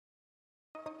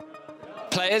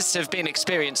players have been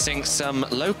experiencing some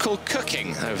local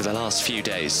cooking over the last few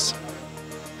days.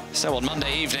 So on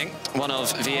Monday evening, one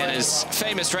of Vienna's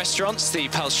famous restaurants, the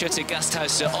Palschutte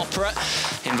Gasthaus Opera,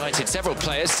 invited several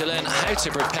players to learn how to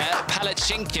prepare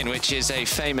Pancake-making, which is a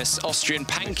famous Austrian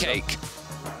pancake.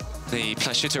 The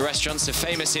Palschutte restaurants are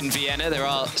famous in Vienna. There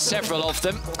are several of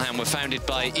them, and were founded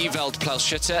by Ewald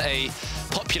Palschutte, a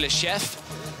popular chef.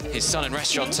 His son and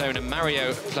restaurant owner,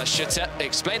 Mario Palschutte,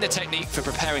 explained the technique for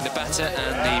preparing the batter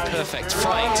and the perfect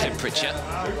frying temperature.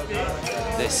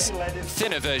 This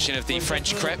thinner version of the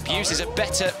French crepe uses a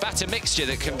better batter mixture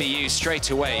that can be used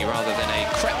straight away rather than a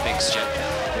crepe mixture,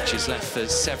 which is left for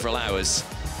several hours.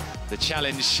 The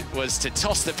challenge was to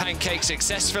toss the pancake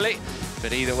successfully,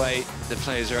 but either way, the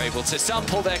players are able to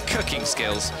sample their cooking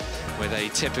skills with a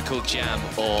typical jam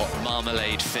or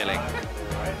marmalade filling.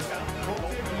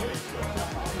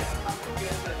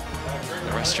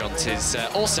 The restaurant is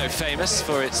also famous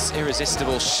for its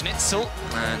irresistible schnitzel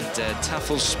and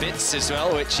Tafelspitz as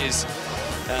well, which is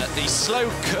the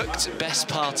slow-cooked best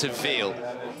part of veal.